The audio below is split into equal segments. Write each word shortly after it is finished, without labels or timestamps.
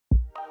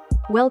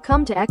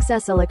Welcome to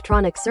XS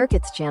Electronic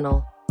Circuits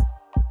channel.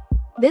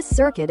 This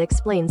circuit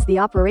explains the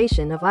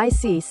operation of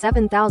IC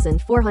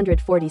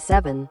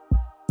 7447.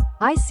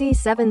 IC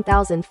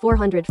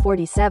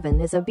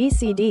 7447 is a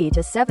BCD to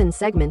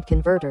 7-segment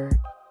converter.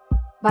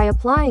 By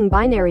applying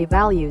binary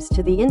values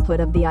to the input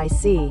of the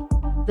IC,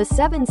 the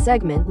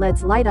 7-segment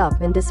LEDs light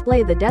up and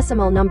display the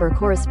decimal number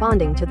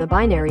corresponding to the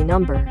binary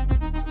number.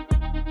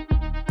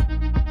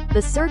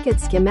 The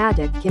circuit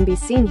schematic can be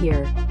seen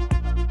here.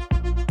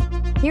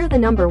 Here the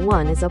number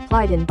 1 is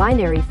applied in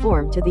binary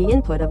form to the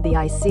input of the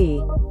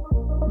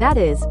IC. That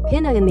is,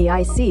 pin A in the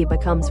IC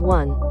becomes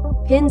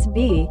 1. Pins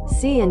B,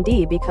 C and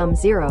D become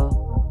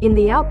 0. In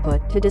the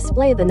output, to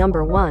display the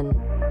number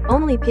 1,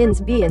 only pins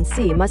B and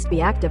C must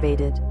be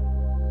activated.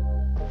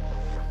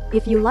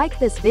 If you like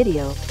this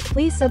video,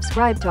 please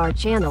subscribe to our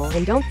channel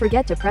and don't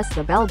forget to press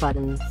the bell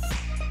button.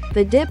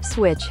 The dip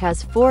switch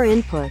has 4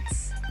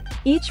 inputs.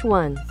 Each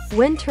one,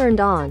 when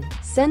turned on,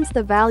 sends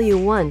the value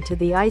 1 to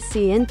the IC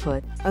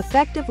input,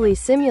 effectively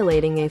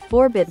simulating a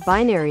 4-bit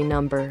binary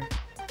number.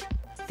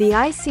 The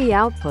IC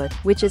output,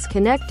 which is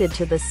connected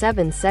to the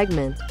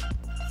 7-segment,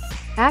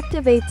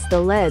 activates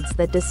the LEDs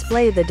that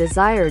display the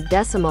desired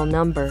decimal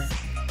number.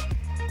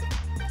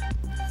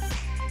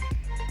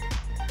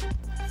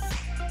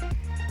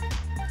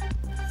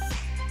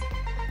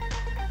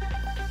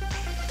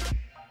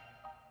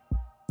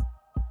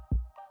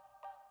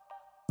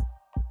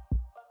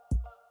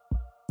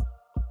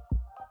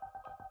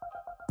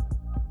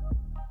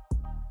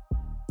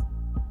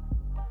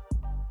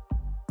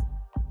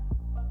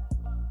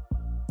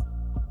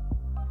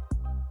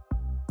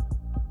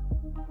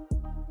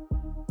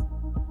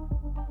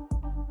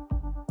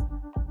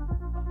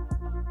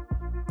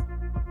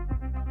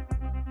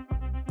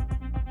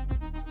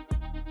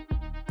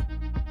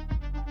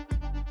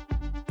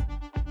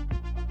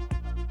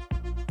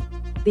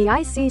 The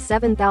IC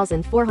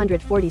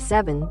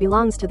 7447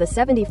 belongs to the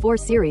 74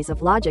 series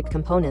of logic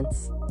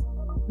components.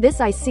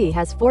 This IC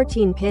has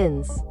 14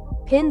 pins.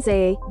 Pins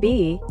A,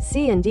 B,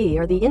 C and D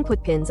are the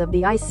input pins of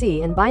the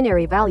IC and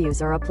binary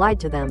values are applied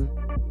to them.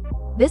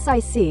 This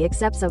IC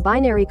accepts a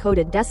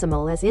binary-coded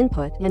decimal as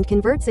input and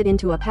converts it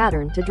into a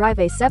pattern to drive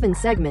a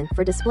 7-segment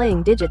for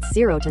displaying digits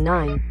 0 to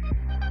 9.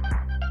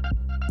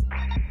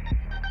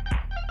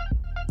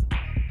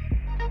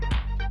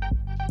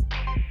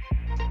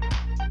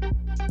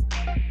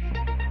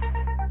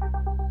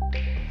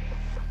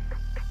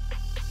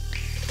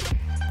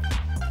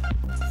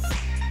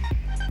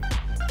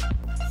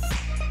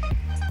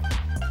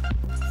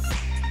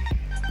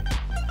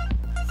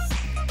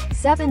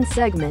 Seven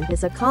segment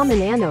is a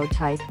common anode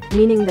type,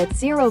 meaning that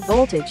 0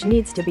 voltage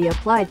needs to be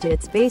applied to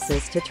its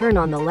bases to turn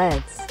on the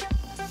LEDs.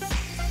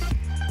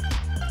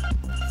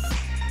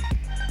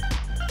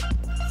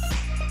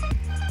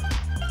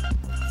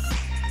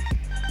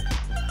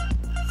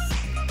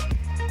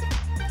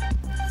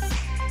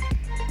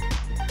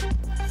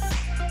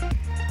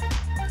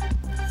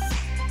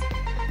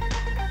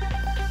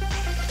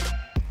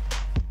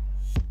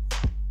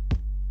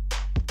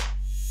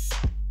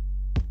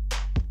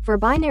 For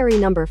binary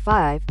number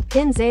 5,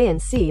 pins A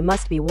and C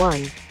must be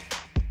 1.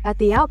 At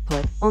the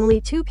output,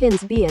 only 2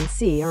 pins B and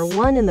C are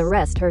 1 and the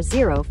rest are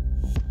 0.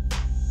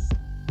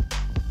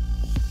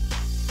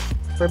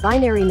 For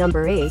binary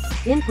number 8,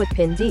 input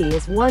pin D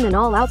is 1 and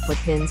all output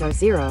pins are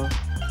 0.